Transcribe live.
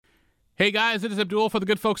Hey guys, it is Abdul for the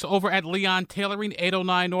good folks over at Leon Tailoring,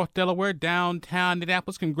 809 North Delaware, downtown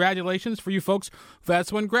Indianapolis. Congratulations for you folks who've had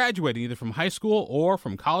someone graduating either from high school or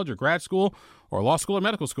from college or grad school or law school or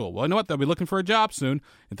medical school. Well, you know what? They'll be looking for a job soon.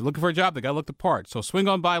 If they're looking for a job, they got to look the part. So swing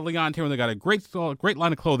on by Leon Tailoring. They got a great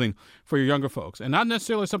line of clothing for your younger folks. And not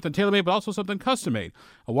necessarily something tailor-made, but also something custom-made.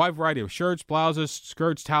 A wide variety of shirts, blouses,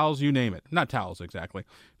 skirts, towels, you name it. Not towels exactly,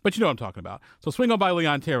 but you know what I'm talking about. So swing on by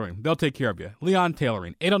Leon Tailoring. They'll take care of you. Leon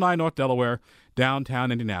Tailoring, 809 North Delaware,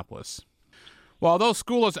 downtown Indianapolis. Well, although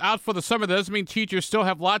school is out for the summer, that doesn't mean teachers still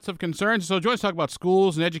have lots of concerns. So join us to talk about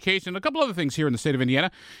schools and education and a couple other things here in the state of Indiana.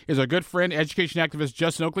 Is our good friend, education activist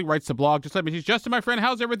Justin Oakley, writes the blog. Just let me teach. Justin, my friend,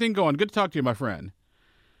 how's everything going? Good to talk to you, my friend.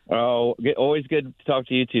 Oh, always good to talk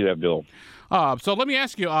to you too, Abdul. So let me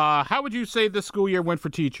ask you, how would you say this school year went for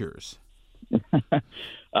teachers?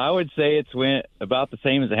 I would say it's went about the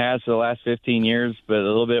same as it has for the last 15 years, but a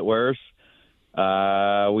little bit worse.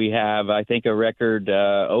 We have, I think, a record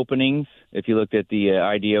openings. If you looked at the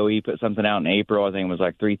IDOE, put something out in April, I think it was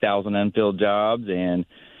like 3,000 unfilled jobs, and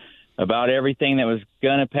about everything that was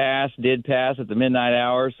going to pass did pass at the midnight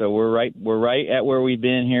hour. So we're right at where we've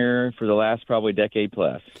been here for the last probably decade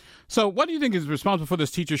plus. So what do you think is responsible for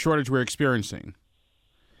this teacher shortage we're experiencing?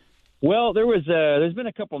 Well, there's been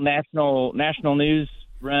a couple national news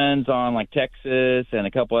runs on like Texas and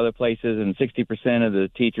a couple other places, and 60% of the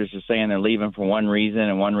teachers are saying they're leaving for one reason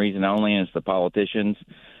and one reason only, and it's the politicians.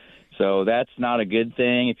 So that's not a good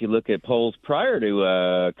thing. If you look at polls prior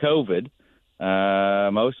to COVID,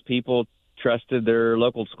 most people trusted their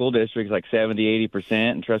local school districts like 70-80%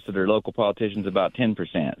 and trusted their local politicians about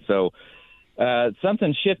 10%. So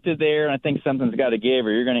something shifted there, and I think something's got to give,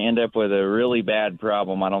 or you're going to end up with a really bad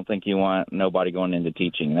problem. I don't think you want nobody going into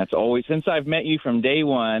teaching. That's always, since I've met you from day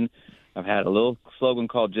one, I've had a little slogan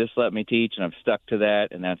called "Just Let Me Teach," and I've stuck to that,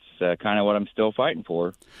 and that's kind of what I'm still fighting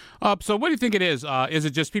for. So what do you think it is? Is it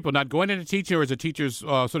just people not going into teaching, or is it teachers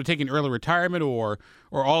sort of taking early retirement, or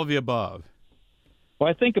all of the above? Well,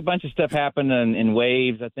 I think a bunch of stuff happened in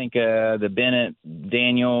waves. I think the Bennett,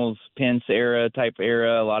 Daniels, Pence type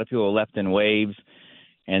era, a lot of people left in waves,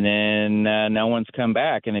 and then no one's come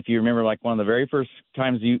back. And if you remember, like one of the very first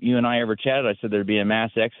times you and I ever chatted, I said there'd be a mass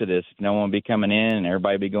exodus. No one would be coming in, and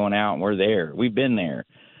everybody would be going out, and we're there. We've been there.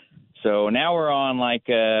 So now we're on like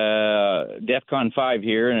DEFCON 5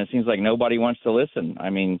 here, and it seems like nobody wants to listen. I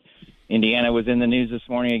mean, Indiana was in the news this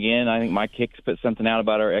morning again. I think Mike Hicks put something out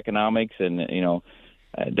about our economics, and, you know,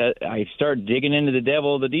 I started digging into the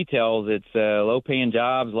devil of the details. It's low-paying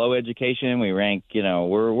jobs, low education. We rank, you know,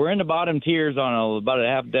 we're in the bottom tiers on about a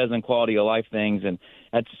half dozen quality of life things. And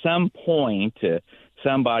at some point,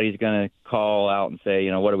 somebody's going to call out and say,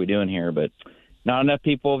 you know, what are we doing here? But not enough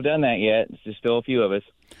people have done that yet. It's just still a few of us.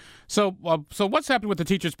 So what's happened with the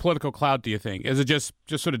teachers' political clout, do you think? Is it just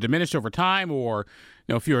sort of diminished over time, or,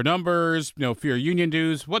 you know, fewer numbers, you know, fewer union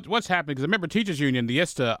dues? What's happening? Because I remember Teachers Union, the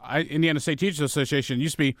ISTA, Indiana State Teachers Association,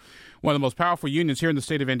 used to be one of the most powerful unions here in the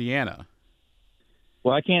state of Indiana.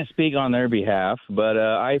 Well, I can't speak on their behalf, but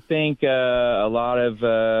I think a lot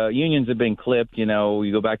of unions have been clipped. You know,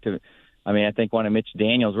 you go back to, I mean, I think one of Mitch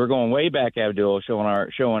Daniels, we're going way back, Abdul, showing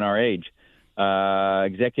our age.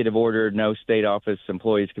 Executive ordered no state office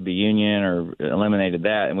employees could be union, or eliminated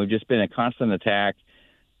that. And we've just been a constant attack.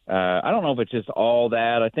 I don't know if it's just all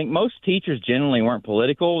that. I think most teachers generally weren't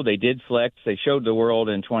political. They did flex. They showed the world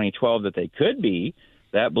in 2012 that they could be.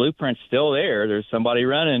 That blueprint's still there. There's somebody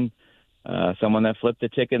running. Someone that flipped the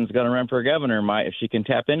ticket and is going to run for governor. If she can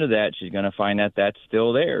tap into that, she's going to find that that's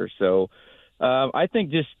still there. So I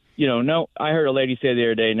think just, you know, I heard a lady say the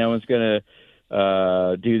other day, no one's going to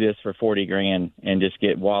do this for $40,000 and just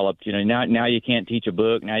get walloped. You know, now you can't teach a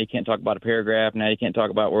book. Now you can't talk about a paragraph. Now you can't talk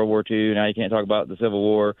about World War II. Now you can't talk about the Civil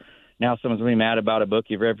War. Now someone's going to be mad about a book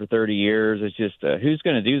you've read for 30 years. It's just who's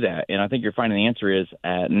going to do that? And I think you're finding the answer is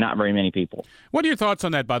not very many people. What are your thoughts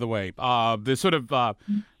on that, by the way? The sort of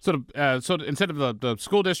instead of the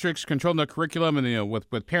school districts controlling the curriculum and, you know, with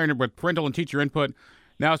parental and teacher input,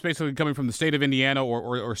 now it's basically coming from the state of Indiana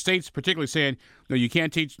or states particularly saying, no, you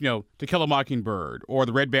can't teach, you know, To Kill a Mockingbird or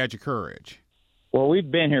The Red Badge of Courage. Well,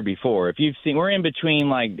 we've been here before. If you've seen, we're in between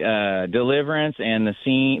like Deliverance and the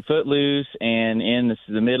scene Footloose, and in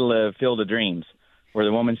the middle of Field of Dreams, where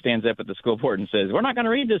the woman stands up at the school board and says, "We're not going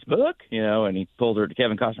to read this book," you know, and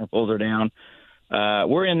Kevin Costner pulls her down.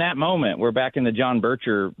 We're in that moment. We're back in the John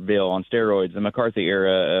Bircher bill on steroids, the McCarthy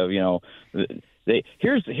era of, you know.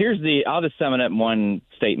 I'll just sum it up in one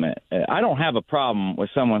statement. I don't have a problem with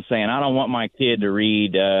someone saying, I don't want my kid to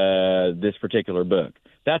read this particular book.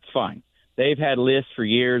 That's fine. They've had lists for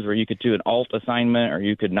years where you could do an alt assignment, or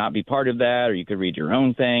you could not be part of that, or you could read your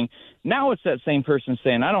own thing. Now it's that same person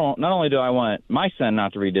saying, not only do I want my son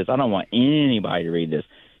not to read this, I don't want anybody to read this.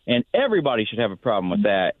 And everybody should have a problem with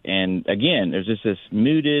that. And again, there's just this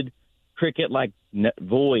muted, cricket-like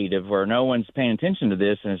void of where no one's paying attention to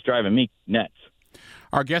this, and it's driving me nuts.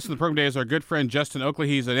 Our guest in the program today is our good friend Justin Oakley.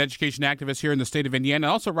 He's an education activist here in the state of Indiana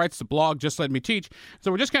and also writes the blog Just Let Me Teach.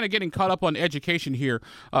 So we're just kind of getting caught up on education here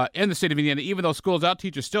in the state of Indiana, even though schools out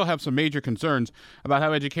teachers still have some major concerns about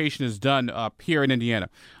how education is done here in Indiana.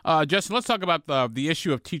 Justin, let's talk about the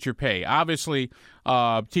issue of teacher pay. Obviously,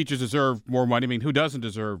 teachers deserve more money. I mean, who doesn't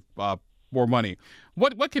deserve more money?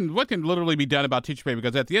 What can literally be done about teacher pay?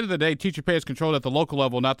 Because at the end of the day, teacher pay is controlled at the local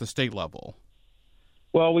level, not the state level.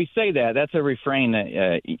 Well, we say that. That's a refrain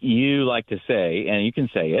that you like to say, and you can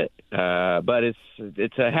say it, but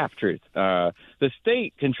it's a half-truth. The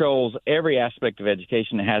state controls every aspect of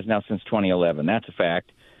education. It has now since 2011. That's a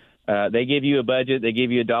fact. They give you a budget. They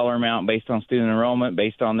give you a dollar amount based on student enrollment,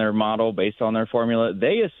 based on their model, based on their formula.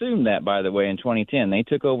 They assumed that, by the way, in 2010. They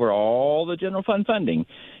took over all the general fund funding,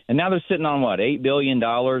 and now they're sitting on, $8 billion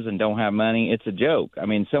and don't have money. It's a joke. I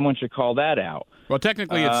mean, someone should call that out. Well,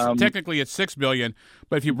 technically it's $6 billion,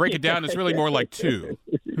 but if you break it down, it's really more like $2.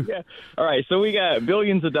 Yeah. All right. So we got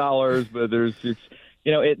billions of dollars, but they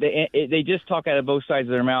just talk out of both sides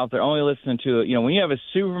of their mouth. They're only listening to it. When you have a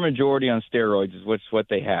supermajority on steroids, is what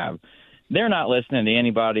they have. They're not listening to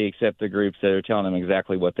anybody except the groups that are telling them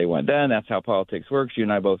exactly what they want done. That's how politics works. You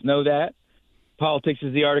and I both know that. Politics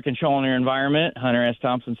is the art of controlling your environment. Hunter S.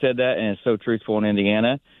 Thompson said that, and it's so truthful in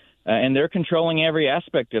Indiana. And they're controlling every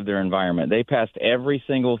aspect of their environment. They passed every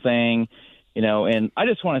single thing, and I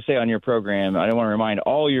just want to say on your program, I want to remind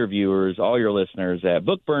all your viewers, all your listeners, that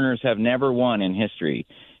book burners have never won in history.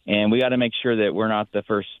 And we got to make sure that we're not the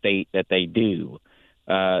first state that they do.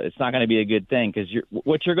 It's not going to be a good thing, because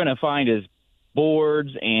what you're going to find is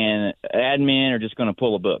boards and admin are just going to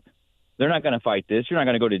pull a book. They're not going to fight this. You're not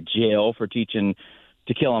going to go to jail for teaching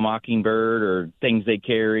To Kill a Mockingbird or Things They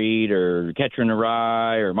Carried or Catcher in the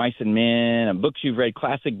Rye or Mice and Men and books you've read,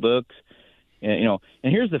 classic books. And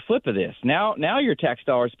here's the flip of this. Now your tax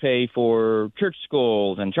dollars pay for church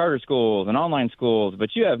schools and charter schools and online schools. But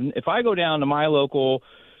if I go down to my local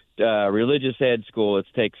religious ed school, it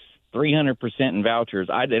takes 300% in vouchers.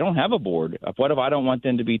 They don't have a board. What if I don't want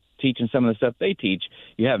them to be teaching some of the stuff they teach?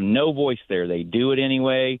 You have no voice there. They do it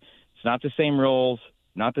anyway. It's not the same rules,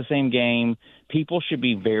 not the same game. People should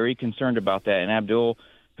be very concerned about that. And Abdul,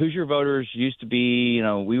 Hoosier voters used to be,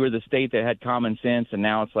 we were the state that had common sense, and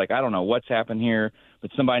now it's like, I don't know what's happened here, but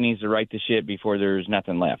somebody needs to right the ship before there's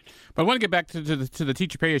nothing left. But I want to get back to the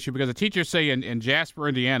teacher pay issue, because the teachers say in Jasper,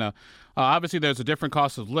 Indiana, obviously there's a different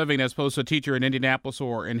cost of living as opposed to a teacher in Indianapolis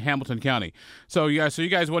or in Hamilton County. So you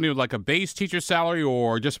guys want to like a base teacher salary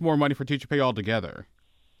or just more money for teacher pay altogether?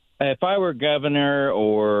 If I were governor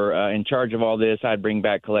or in charge of all this, I'd bring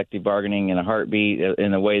back collective bargaining in a heartbeat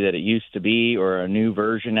in the way that it used to be, or a new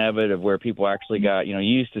version of it, of where people actually got, you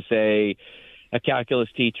used to say a calculus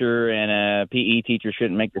teacher and a PE teacher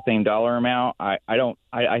shouldn't make the same dollar amount. I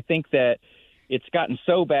think that it's gotten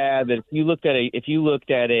so bad that if you looked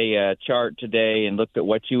at a chart today and looked at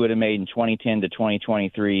what you would have made in 2010 to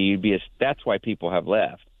 2023, that's why people have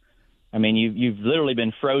left. I mean, you've literally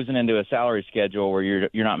been frozen into a salary schedule where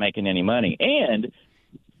you're not making any money. And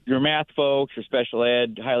your math folks, your special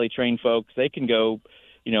ed, highly trained folks, they can go,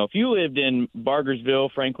 if you lived in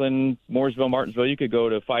Bargersville, Franklin, Mooresville, Martinsville, you could go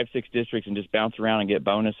to 5-6 districts and just bounce around and get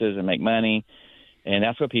bonuses and make money. And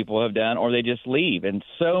that's what people have done, or they just leave. And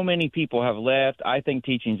so many people have left. I think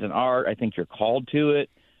teaching's an art. I think you're called to it.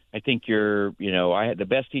 I think I had the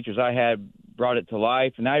best teachers I had brought it to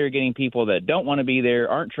life. And now you're getting people that don't want to be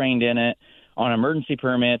there, aren't trained in it, on emergency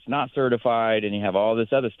permits, not certified, and you have all this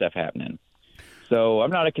other stuff happening. So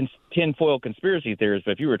I'm not a tinfoil conspiracy theorist,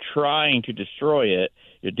 but if you were trying to destroy it,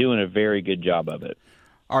 you're doing a very good job of it.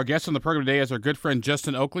 Our guest on the program today is our good friend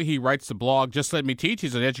Justin Oakley. He writes the blog Just Let Me Teach.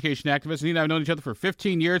 He's an education activist, and he and I have known each other for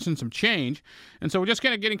 15 years and some change. And so we're just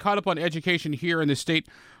kind of getting caught up on education here in the state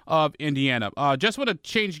of Indiana. Just want to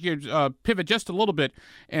change gears, pivot just a little bit,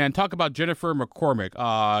 and talk about Jennifer McCormick.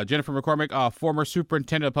 Jennifer McCormick, former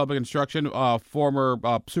superintendent of public instruction, former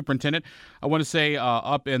superintendent, I want to say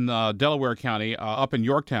up in Delaware County, up in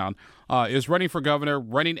Yorktown, is running for governor,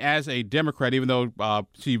 running as a Democrat, even though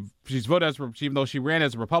even though she ran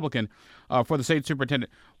as a Republican for the state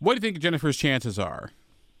superintendent. What do you think Jennifer's chances are?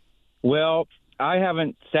 Well, I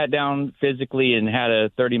haven't sat down physically and had a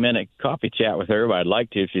 30-minute coffee chat with her, but I'd like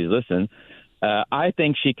to if she's listening. I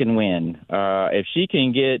think she can win. If she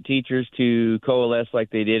can get teachers to coalesce like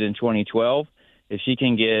they did in 2012, if she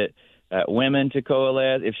can get women to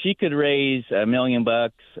coalesce. If she could raise $1 million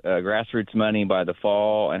grassroots money by the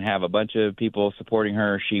fall and have a bunch of people supporting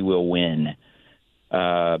her, she will win.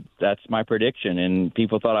 That's my prediction. And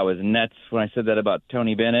people thought I was nuts when I said that about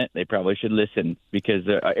Tony Bennett. They probably should listen because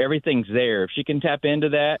everything's there. If she can tap into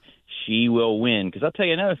that, she will win. Because I'll tell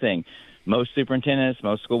you another thing. Most superintendents,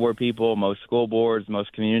 most school board people, most school boards,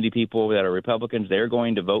 most community people that are Republicans, they're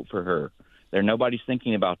going to vote for her. Nobody's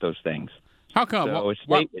thinking about those things. How come? So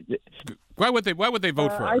why would they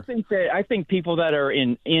vote for her? I think people that are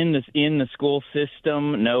in the school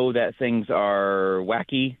system know that things are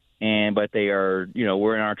wacky, but they are,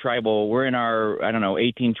 we're in our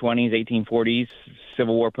 1820s, 1840s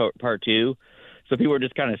Civil War Part 2. So people are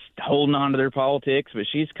just kind of holding on to their politics. But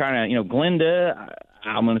she's kind of, Glenda,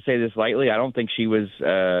 I'm going to say this lightly, I don't think she was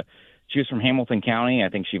from Hamilton County. I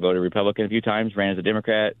think she voted Republican a few times, ran as a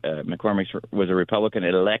Democrat. McCormick was a Republican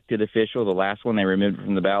elected official. The last one they removed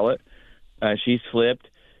from the ballot. She's flipped.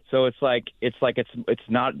 So it's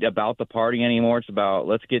not about the party anymore. It's about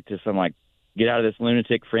let's get out of this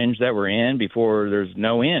lunatic fringe that we're in before there's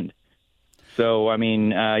no end. So, I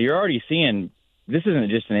mean, you're already seeing this isn't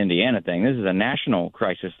just an Indiana thing. This is a national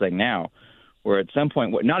crisis thing now, where at some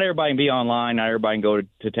point, not everybody can be online, not everybody can go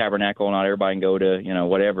to Tabernacle, not everybody can go to,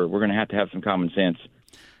 whatever. We're going to have some common sense.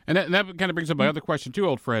 And that kind of brings up my other question, too,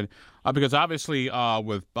 old friend, because obviously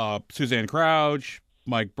with Suzanne Crouch,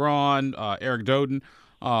 Mike Braun, Eric Doden,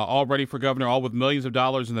 all ready for governor, all with millions of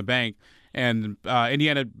dollars in the bank, and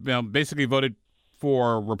Indiana basically voted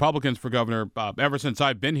for Republicans for governor ever since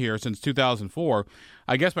I've been here, since 2004.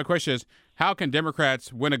 I guess my question is, how can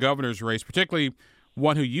Democrats win a governor's race, particularly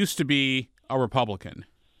one who used to be a Republican?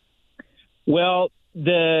 Well,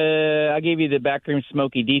 I gave you the backroom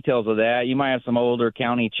smoky details of that. You might have some older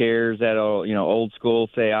county chairs that'll, old school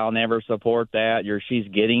say, I'll never support that. She's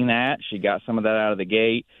getting that. She got some of that out of the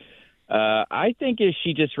gate. I think if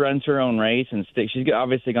she just runs her own race and she's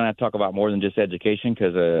obviously going to have to talk about more than just education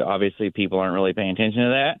because obviously people aren't really paying attention to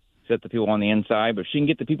that, except the people on the inside. But if she can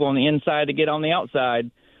get the people on the inside to get on the outside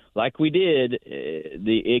like we did,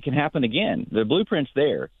 it can happen again. The blueprint's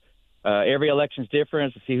there. Every election's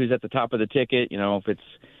different to see who's at the top of the ticket.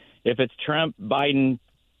 If it's Trump, Biden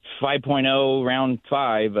 5.0 round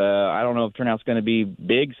 5, I don't know if turnout's going to be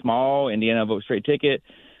big, small, Indiana vote straight ticket.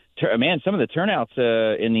 Man, some of the turnouts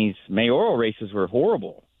in these mayoral races were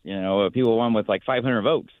horrible. People won with like 500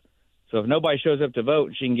 votes. So if nobody shows up to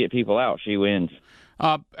vote, she can get people out. She wins.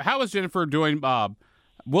 How is Jennifer doing? I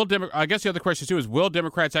guess the other question, too, is will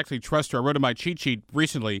Democrats actually trust her? I wrote in my cheat sheet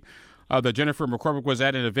recently that Jennifer McCormick was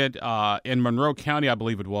at an event in Monroe County, I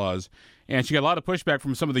believe it was, and she got a lot of pushback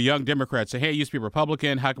from some of the young Democrats. Say, hey, you used to be a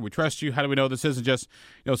Republican. How can we trust you? How do we know this isn't just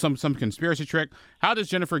some conspiracy trick? How does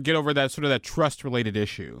Jennifer get over that trust-related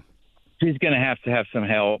issue? She's going to have some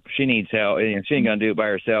help. She needs help. She ain't going to do it by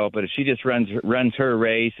herself. But if she just runs her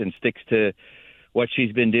race and sticks to what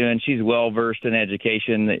she's been doing, she's well versed in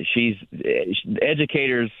education.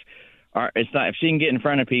 Educators are. It's not if she can get in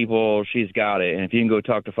front of people, she's got it. And if you can go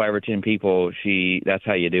talk to 5 or 10 people, that's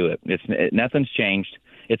how you do it. Nothing's changed.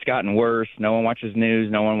 It's gotten worse. No one watches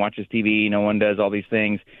news. No one watches TV. No one does all these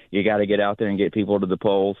things. You got to get out there and get people to the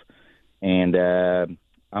polls. And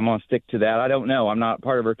I'm going to stick to that. I don't know. I'm not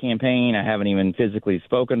part of her campaign. I haven't even physically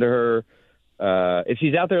spoken to her. If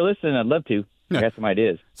she's out there listening, I'd love to. I have some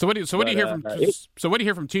ideas. So what do you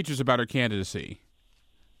hear from teachers about her candidacy?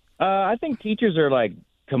 I think teachers are like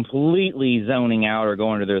completely zoning out or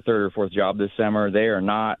going to their 3rd or 4th job this summer. They are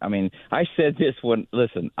not. I mean, I said this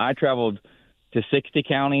I traveled to 60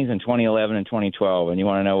 counties in 2011 and 2012, and you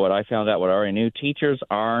want to know what I found out, what I already knew? Teachers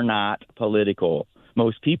are not political.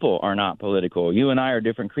 Most people are not political. You and I are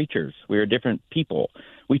different creatures. We are different people.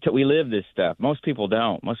 We live this stuff. Most people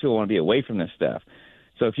don't. Most people want to be away from this stuff.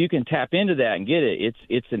 So if you can tap into that and get it,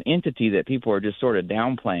 it's an entity that people are just sort of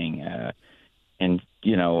downplaying.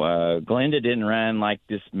 Glenda didn't run like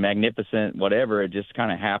this magnificent whatever. It just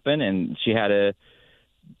kind of happened, and she had a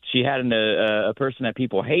person that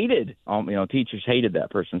people hated. Teachers hated that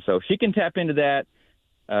person. So if she can tap into that.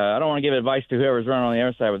 I don't want to give advice to whoever's running on the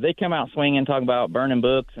other side, but they come out swinging, talking about burning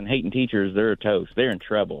books and hating teachers, they're toast. They're in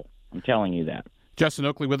trouble. I'm telling you that. Justin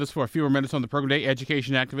Oakley with us for a few more minutes on the program today,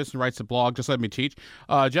 education activist and writes a blog, Just Let Me Teach.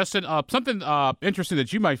 Justin, something interesting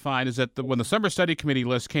that you might find is that when the Summer Study Committee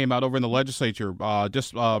list came out over in the legislature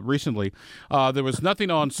just recently, there was nothing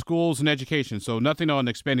on schools and education, so nothing on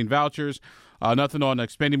expanding vouchers, nothing on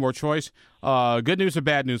expanding more choice. Good news or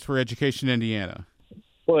bad news for education in Indiana?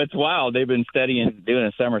 Well, it's wild. They've been doing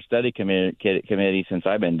a summer study committee since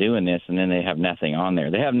I've been doing this, and then they have nothing on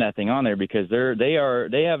there. They have nothing on there because they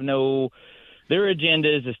have no their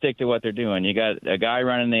agenda is to stick to what they're doing. You got a guy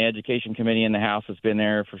running the education committee in the House that's been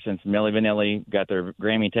there since Milli Vanilli got their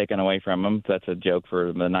Grammy taken away from them. That's a joke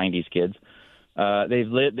for the 90s kids.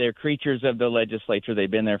 They're creatures of the legislature. They've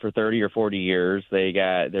been there for 30 or 40 years.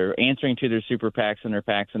 They're answering to their super PACs and their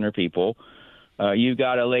PACs and their people. You've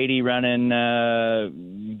got a lady running,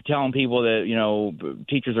 telling people that,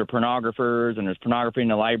 teachers are pornographers and there's pornography in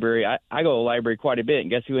the library. I go to the library quite a bit, and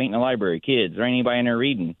guess who ain't in the library? Kids. There ain't anybody in there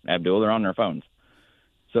reading, Abdul. They're on their phones.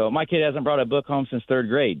 So my kid hasn't brought a book home since third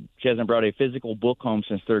grade. She hasn't brought a physical book home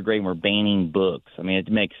since third grade, and we're banning books. I mean,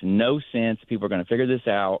 it makes no sense. People are going to figure this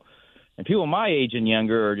out. And people my age and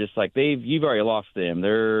younger are just like, you've already lost them.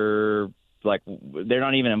 They're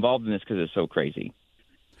not even involved in this because it's so crazy.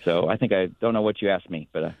 So I think I don't know what you asked me,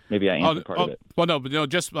 but maybe I answered part of it. Well, no, but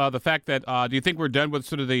just the fact that do you think we're done with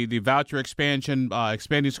sort of the voucher expansion,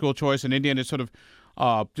 expanding school choice in Indiana, sort of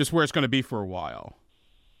just where it's going to be for a while?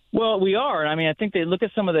 Well, we are. I mean, I think they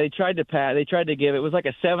tried to give, it was like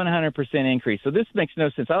a 700% increase. So this makes no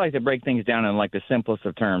sense. I like to break things down in like the simplest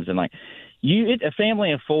of terms. And like a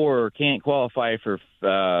family of four can't qualify for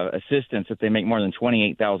assistance if they make more than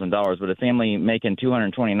 $28,000, but a family making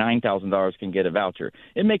 $229,000 can get a voucher.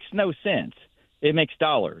 It makes no sense. It makes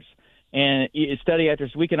dollars. And study after,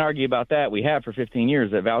 we can argue about that. We have for 15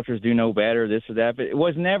 years that vouchers do no better, this or that, but it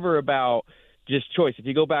was never about just choice. If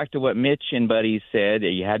you go back to what Mitch and buddies said,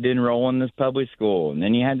 you had to enroll in this public school, and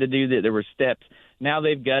then you had to do that. There were steps. Now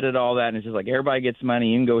they've gutted all that, and it's just like everybody gets money.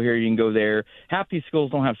 You can go here, you can go there. Half these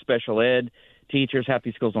schools don't have special ed teachers. Half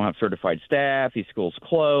these schools don't have certified staff. These schools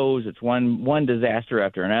close. It's one disaster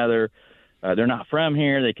after another. They're not from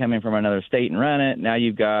here. They come in from another state and run it. Now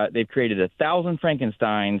they've created 1,000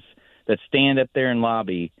 Frankensteins that stand up there and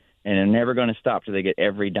lobby, and they're never going to stop till they get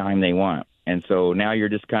every dime they want. And so now you're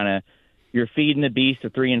just kind of, you're feeding the beast to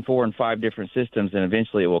 3 and 4 and 5 different systems, and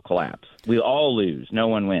eventually it will collapse. We all lose. No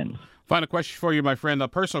one wins. Final question for you, my friend, a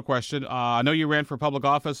personal question. I know you ran for public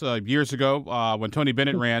office years ago when Tony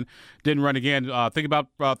Bennett ran. Didn't run again. Think about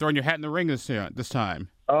throwing your hat in the ring this time.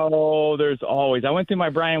 Oh, there's always. I went through my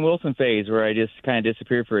Brian Wilson phase where I just kind of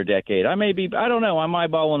disappeared for a decade. I don't know. I'm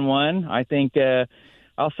eyeballing one. I think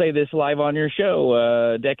I'll say this live on your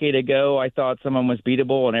show. A decade ago, I thought someone was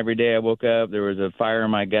beatable, and every day I woke up, there was a fire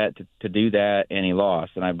in my gut to do that, and he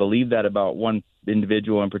lost. And I believe that about one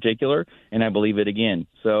individual in particular, and I believe it again.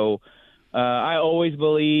 So I always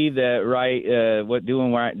believe that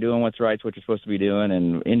doing what's right is what you're supposed to be doing,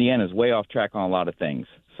 and Indiana's way off track on a lot of things.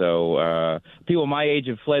 So people my age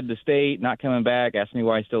have fled the state, not coming back, ask me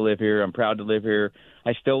why I still live here. I'm proud to live here.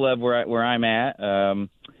 I still love where I'm at.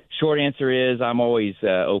 Short answer is I'm always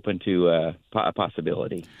open to a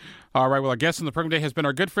possibility. All right. Well, our guest on the program today has been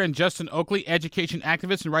our good friend Justin Oakley, education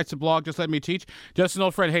activist, and writes a blog, Just Let Me Teach. Justin,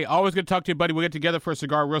 old friend, hey, always good to talk to you, buddy. We'll get together for a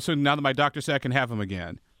cigar real soon now that my doctor said I can have him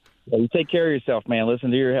again. Well, you take care of yourself, man.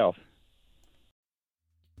 Listen to your health.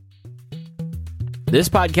 This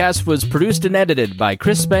podcast was produced and edited by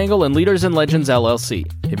Chris Spangle and Leaders and Legends, LLC.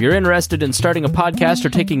 If you're interested in starting a podcast or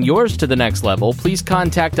taking yours to the next level, please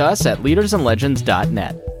contact us at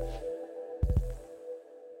leadersandlegends.net.